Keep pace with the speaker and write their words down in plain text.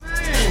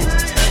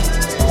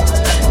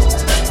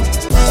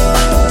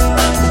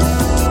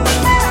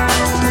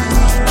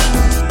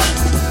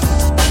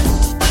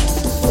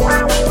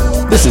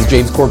This is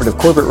James Corbett of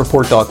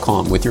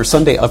CorbettReport.com with your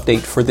Sunday update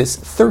for this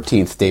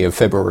 13th day of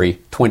February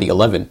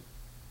 2011.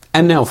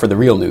 And now for the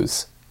real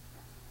news.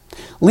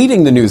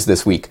 Leading the news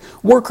this week,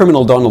 war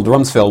criminal Donald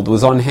Rumsfeld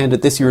was on hand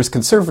at this year's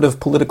Conservative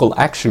Political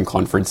Action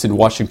Conference in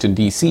Washington,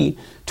 D.C.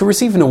 to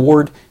receive an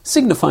award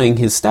signifying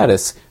his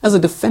status as a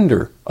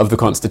defender of the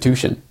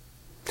Constitution.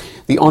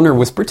 The honor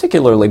was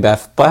particularly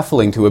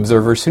baffling to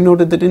observers who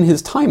noted that in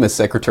his time as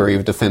Secretary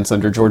of Defense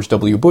under George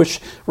W.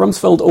 Bush,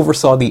 Rumsfeld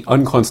oversaw the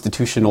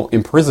unconstitutional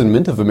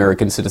imprisonment of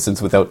American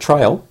citizens without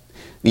trial,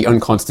 the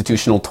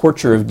unconstitutional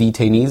torture of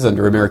detainees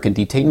under American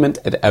detainment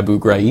at Abu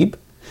Ghraib,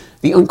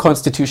 the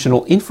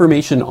unconstitutional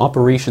Information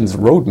Operations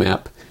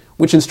Roadmap,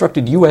 which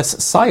instructed U.S.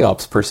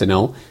 PSYOPs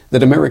personnel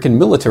that American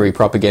military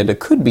propaganda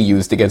could be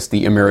used against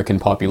the American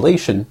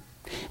population,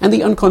 and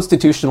the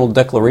unconstitutional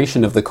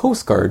declaration of the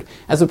Coast Guard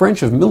as a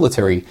branch of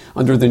military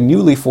under the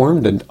newly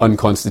formed and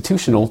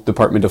unconstitutional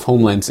Department of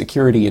Homeland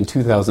Security in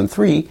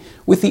 2003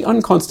 with the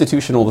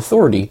unconstitutional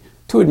authority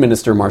to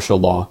administer martial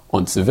law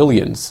on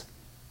civilians.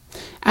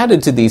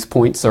 Added to these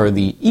points are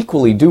the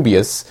equally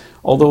dubious,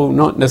 although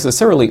not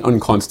necessarily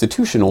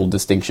unconstitutional,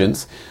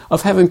 distinctions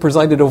of having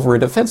presided over a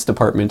Defense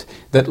Department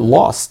that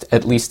lost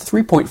at least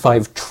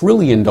 $3.5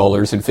 trillion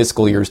in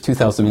fiscal years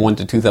 2001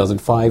 to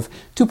 2005,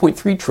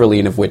 $2.3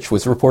 trillion of which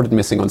was reported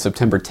missing on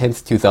September 10,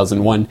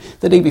 2001,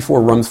 the day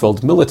before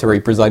Rumsfeld's military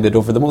presided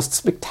over the most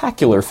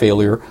spectacular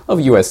failure of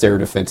U.S. air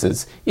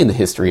defenses in the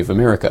history of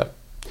America.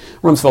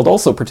 Rumsfeld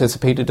also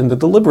participated in the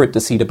deliberate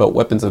deceit about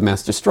weapons of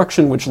mass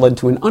destruction which led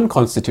to an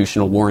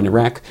unconstitutional war in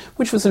Iraq,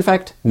 which was in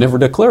fact never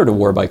declared a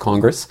war by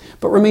Congress,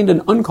 but remained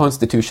an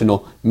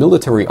unconstitutional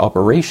military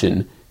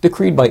operation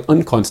decreed by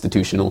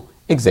unconstitutional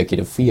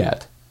executive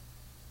fiat.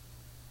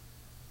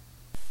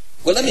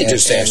 Well, let me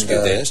just ask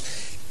you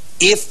this.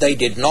 If they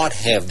did not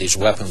have these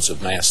weapons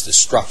of mass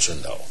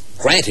destruction, though,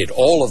 granted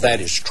all of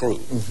that is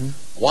true,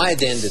 why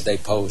then did they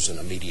pose an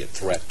immediate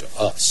threat to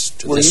us,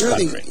 to this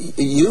country?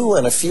 You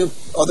and a few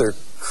other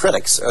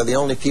critics are the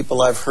only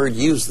people I've heard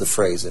use the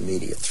phrase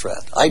immediate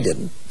threat. I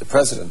didn't. The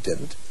president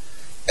didn't.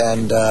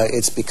 And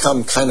it's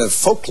become kind of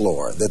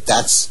folklore that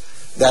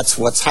that's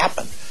what's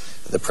happened.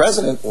 The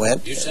president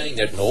went... You're saying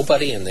that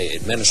nobody in the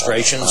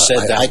administration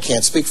said that? I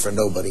can't speak for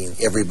nobody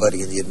and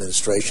everybody in the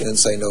administration and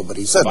say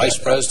nobody said that. Vice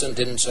President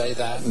didn't say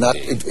that?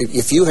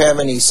 If you have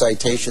any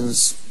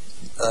citations...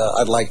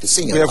 I'd like to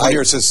see them. We have one here.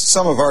 It says,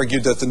 some have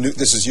argued that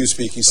this is you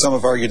speaking, some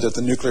have argued that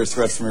the nuclear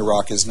threat from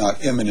Iraq is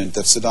not imminent,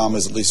 that Saddam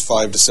is at least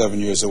 5 to 7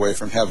 years away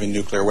from having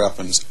nuclear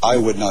weapons. I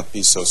would not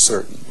be so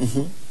certain.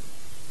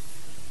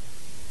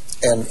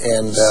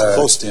 And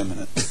close to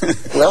imminent.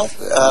 Well,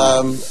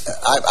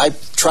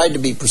 I've tried to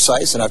be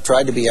precise and I've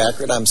tried to be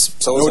accurate.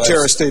 No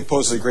terrorist state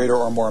poses a greater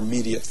or more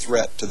immediate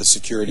threat to the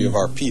security of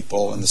our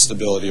people and the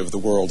stability of the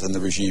world than the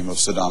regime of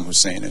Saddam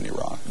Hussein in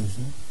Iraq.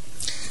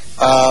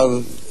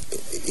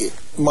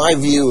 My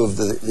view of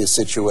the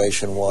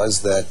situation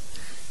was that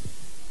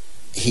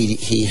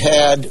he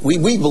had, we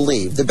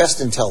believe, the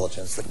best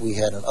intelligence that we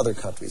had and other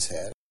countries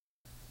had.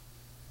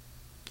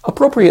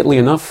 Appropriately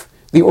enough,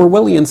 the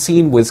Orwellian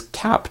scene was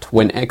capped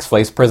when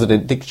ex-Vice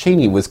President Dick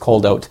Cheney was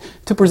called out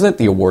to present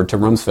the award to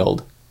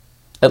Rumsfeld.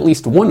 At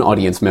least one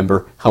audience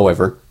member,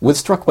 however, was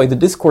struck by the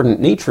discordant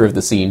nature of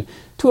the scene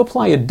to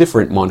apply a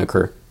different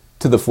moniker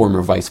to the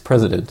former vice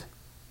president.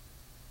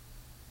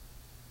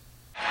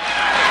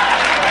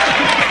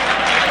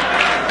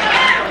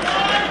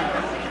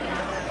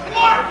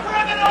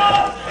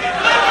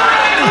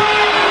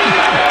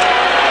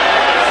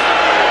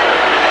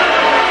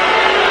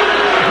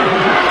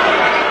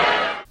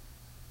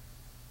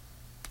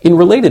 In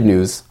related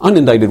news,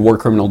 unindicted war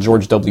criminal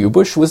George W.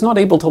 Bush was not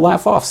able to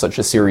laugh off such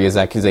a serious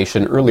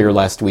accusation earlier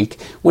last week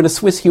when a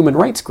Swiss human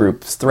rights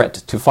group's threat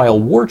to file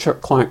war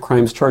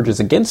crimes charges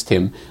against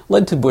him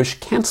led to Bush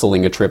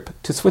canceling a trip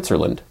to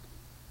Switzerland.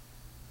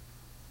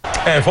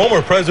 And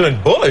former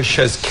President Bush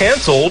has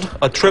canceled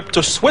a trip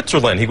to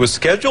Switzerland. He was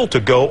scheduled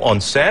to go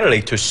on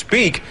Saturday to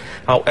speak.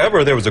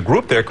 However, there was a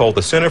group there called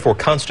the Center for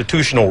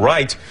Constitutional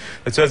Rights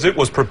that says it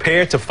was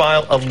prepared to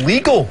file a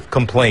legal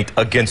complaint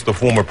against the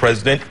former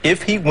president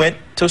if he went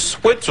to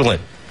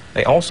Switzerland.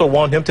 They also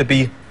want him to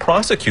be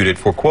prosecuted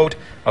for, quote,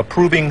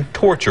 approving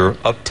torture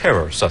of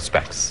terror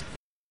suspects.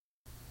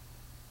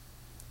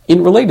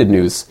 In related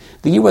news,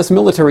 the U.S.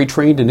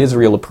 military-trained and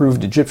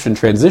Israel-approved Egyptian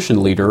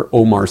transition leader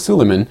Omar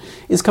Suleiman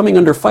is coming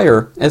under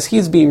fire as he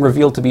is being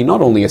revealed to be not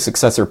only a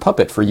successor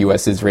puppet for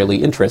U.S.-Israeli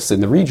interests in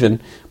the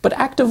region, but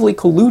actively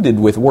colluded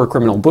with war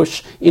criminal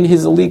Bush in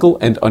his illegal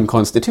and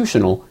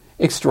unconstitutional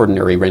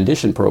extraordinary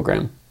rendition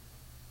program.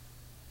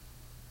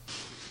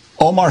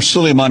 Omar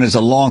Suleiman is a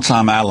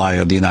longtime ally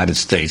of the United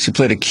States. He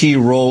played a key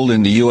role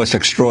in the U.S.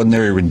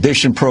 Extraordinary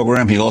Rendition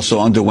Program. He also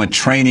underwent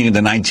training in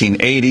the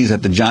 1980s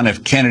at the John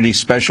F. Kennedy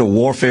Special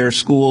Warfare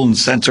School and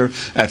Center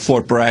at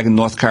Fort Bragg in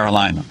North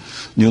Carolina.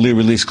 Newly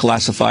released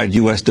classified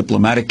U.S.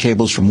 diplomatic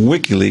cables from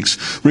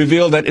WikiLeaks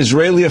reveal that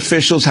Israeli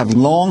officials have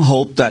long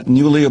hoped that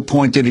newly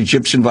appointed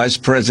Egyptian Vice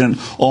President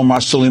Omar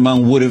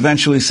Suleiman would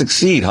eventually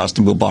succeed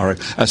Hosni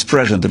Mubarak as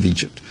president of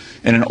Egypt.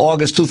 In an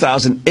August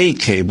 2008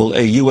 cable,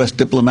 a U.S.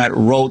 diplomat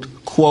wrote,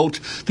 quote,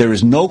 "There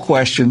is no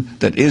question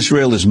that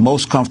Israel is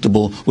most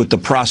comfortable with the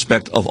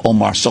prospect of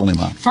Omar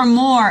Suleiman." For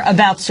more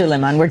about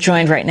Suleiman, we're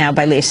joined right now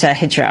by Lisa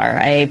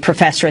Hijjar, a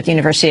professor at the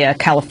University of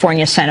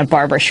California, Santa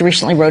Barbara. She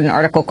recently wrote an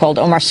article called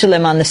 "Omar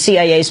Suleiman, the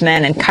CIA's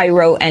Man in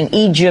Cairo and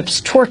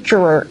Egypt's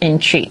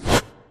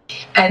Torturer-in-Chief."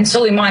 And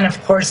Suleiman,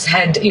 of course,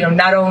 had,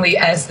 not only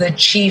as the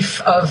chief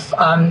of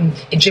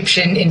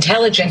Egyptian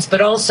intelligence,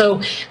 but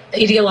also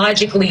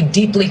ideologically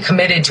deeply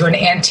committed to an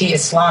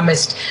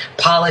anti-Islamist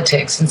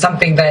politics, and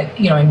something that,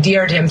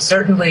 endeared him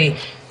certainly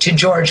to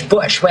George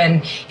Bush,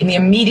 when in the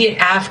immediate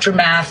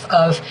aftermath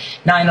of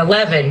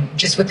 9/11,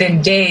 just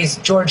within days,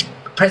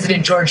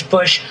 President George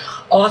Bush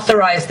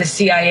authorized the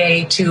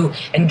CIA to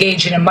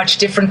engage in a much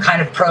different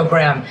kind of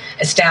program,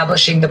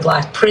 establishing the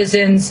black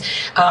prisons,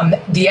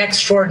 the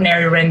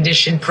extraordinary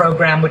rendition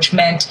program, which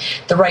meant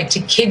the right to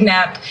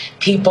kidnap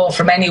people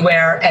from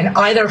anywhere and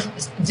either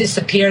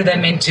disappear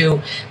them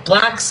into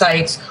black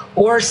sites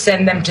or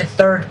send them to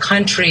third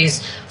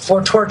countries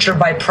for torture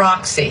by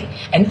proxy.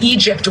 And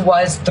Egypt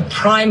was the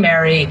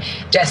primary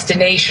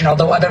destination,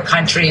 although other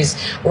countries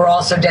were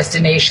also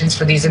destinations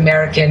for these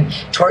American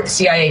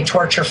CIA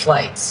torture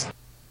flights.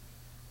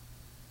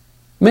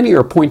 Many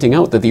are pointing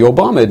out that the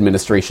Obama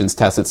administration's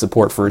tacit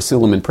support for a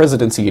Suleiman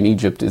presidency in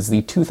Egypt is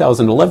the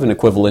 2011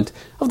 equivalent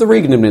of the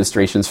Reagan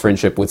administration's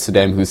friendship with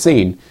Saddam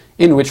Hussein,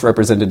 in which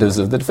representatives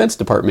of the Defense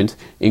Department,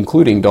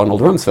 including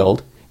Donald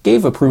Rumsfeld,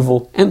 gave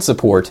approval and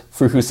support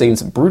for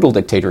Hussein's brutal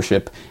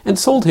dictatorship and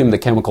sold him the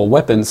chemical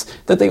weapons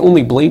that they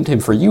only blamed him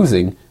for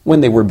using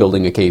when they were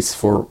building a case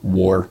for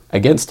war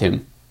against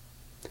him.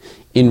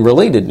 In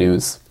related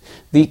news,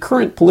 the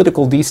current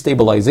political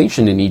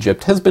destabilization in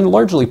Egypt has been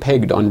largely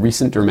pegged on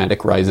recent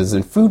dramatic rises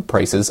in food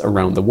prices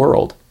around the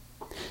world.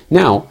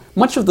 Now,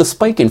 much of the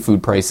spike in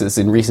food prices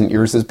in recent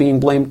years is being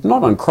blamed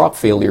not on crop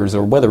failures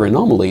or weather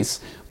anomalies,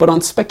 but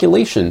on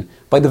speculation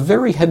by the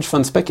very hedge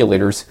fund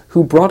speculators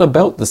who brought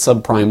about the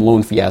subprime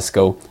loan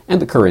fiasco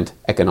and the current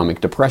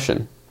economic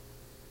depression.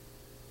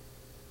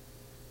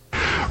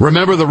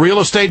 Remember the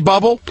real estate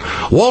bubble?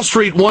 Wall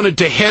Street wanted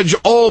to hedge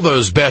all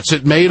those bets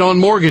it made on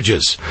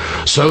mortgages,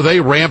 so they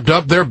ramped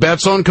up their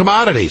bets on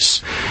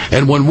commodities.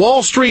 And when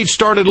Wall Street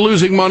started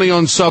losing money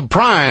on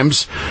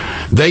subprimes,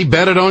 they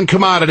betted on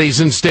commodities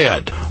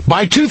instead.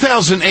 By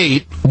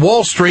 2008,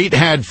 Wall Street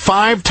had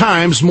 5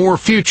 times more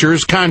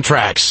futures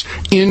contracts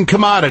in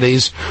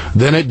commodities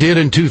than it did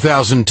in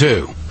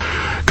 2002.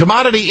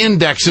 Commodity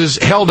indexes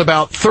held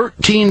about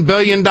 $13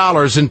 billion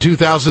in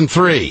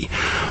 2003.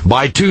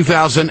 By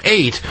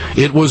 2008,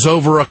 it was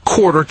over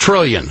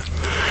 $250 billion.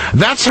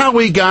 That's how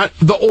we got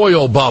the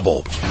oil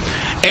bubble.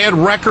 Add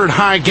record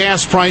high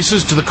gas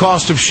prices to the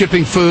cost of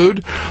shipping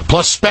food,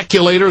 plus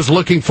speculators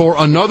looking for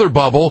another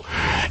bubble,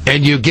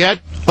 and you get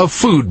a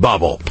food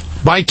bubble.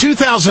 By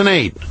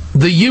 2008,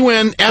 the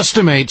UN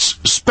estimates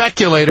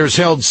speculators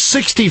held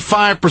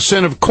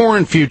 65% of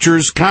corn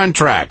futures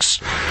contracts,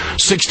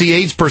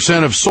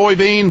 68% of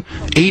soybean,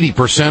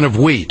 80% of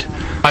wheat.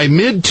 By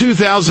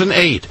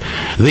mid-2008,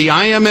 the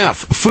IMF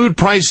food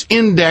price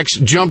index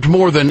jumped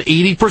more than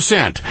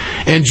 80%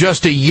 in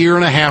just a year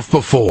and a half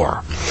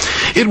before.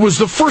 It was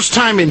the first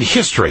time in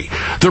history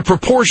the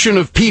proportion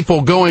of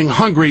people going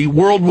hungry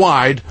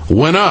worldwide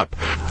went up.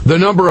 The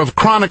number of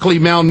chronically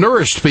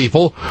malnourished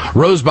people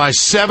rose by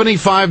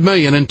 75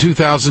 million in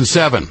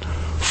 2007,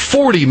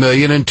 40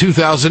 million in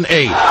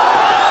 2008.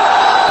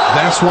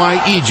 That's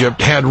why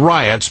Egypt had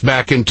riots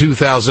back in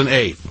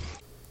 2008.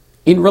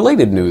 In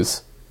related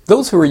news,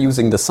 those who are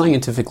using the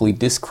scientifically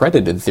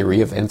discredited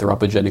theory of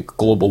anthropogenic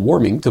global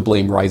warming to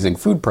blame rising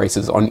food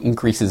prices on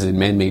increases in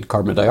man-made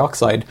carbon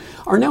dioxide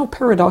are now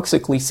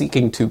paradoxically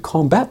seeking to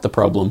combat the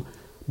problem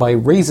by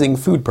raising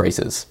food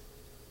prices.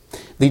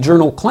 The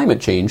journal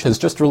Climate Change has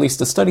just released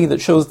a study that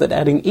shows that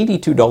adding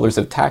 $82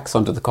 of tax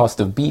onto the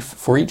cost of beef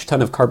for each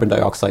ton of carbon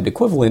dioxide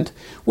equivalent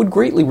would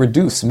greatly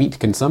reduce meat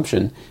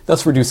consumption,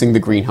 thus reducing the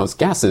greenhouse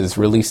gases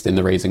released in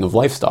the raising of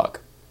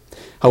livestock.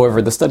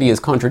 However, the study is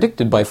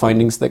contradicted by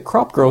findings that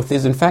crop growth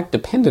is in fact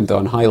dependent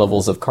on high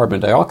levels of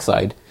carbon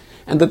dioxide,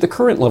 and that the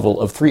current level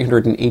of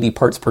 380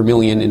 parts per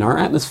million in our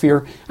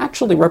atmosphere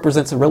actually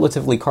represents a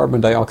relatively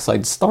carbon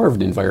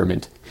dioxide-starved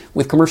environment,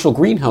 with commercial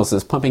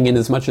greenhouses pumping in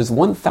as much as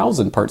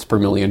 1,000 parts per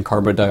million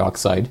carbon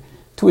dioxide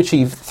to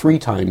achieve 3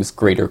 times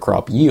greater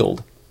crop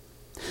yield.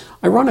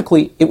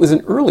 Ironically, it was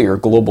an earlier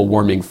global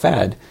warming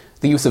fad,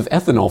 the use of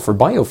ethanol for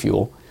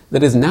biofuel,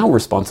 that is now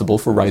responsible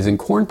for rising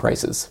corn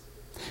prices.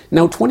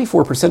 Now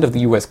 24% of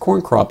the U.S.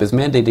 corn crop is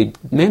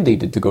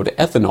mandated to go to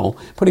ethanol,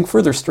 putting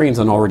further strains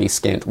on already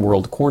scant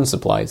world corn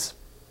supplies.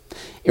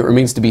 It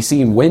remains to be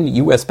seen when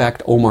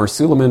U.S.-backed Omar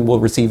Suleiman will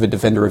receive a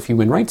Defender of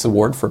Human Rights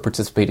Award for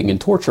participating in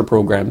torture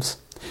programs,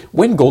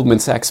 when Goldman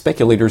Sachs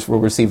speculators will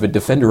receive a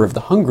Defender of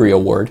the Hungry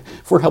Award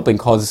for helping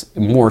cause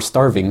more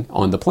starving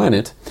on the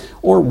planet,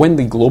 or when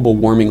the global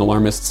warming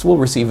alarmists will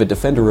receive a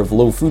Defender of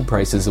Low Food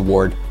Prices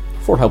Award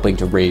for helping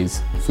to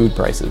raise food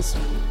prices.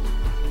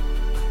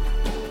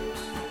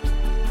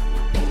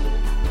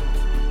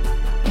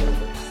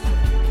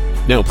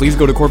 Now, please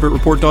go to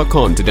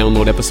CorbettReport.com to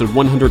download episode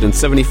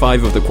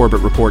 175 of the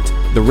Corbett Report,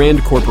 The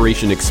Rand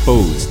Corporation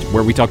Exposed,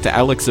 where we talk to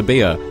Alex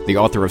Abea, the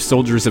author of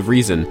Soldiers of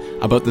Reason,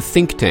 about the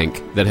think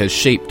tank that has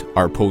shaped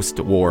our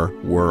post-war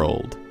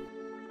world.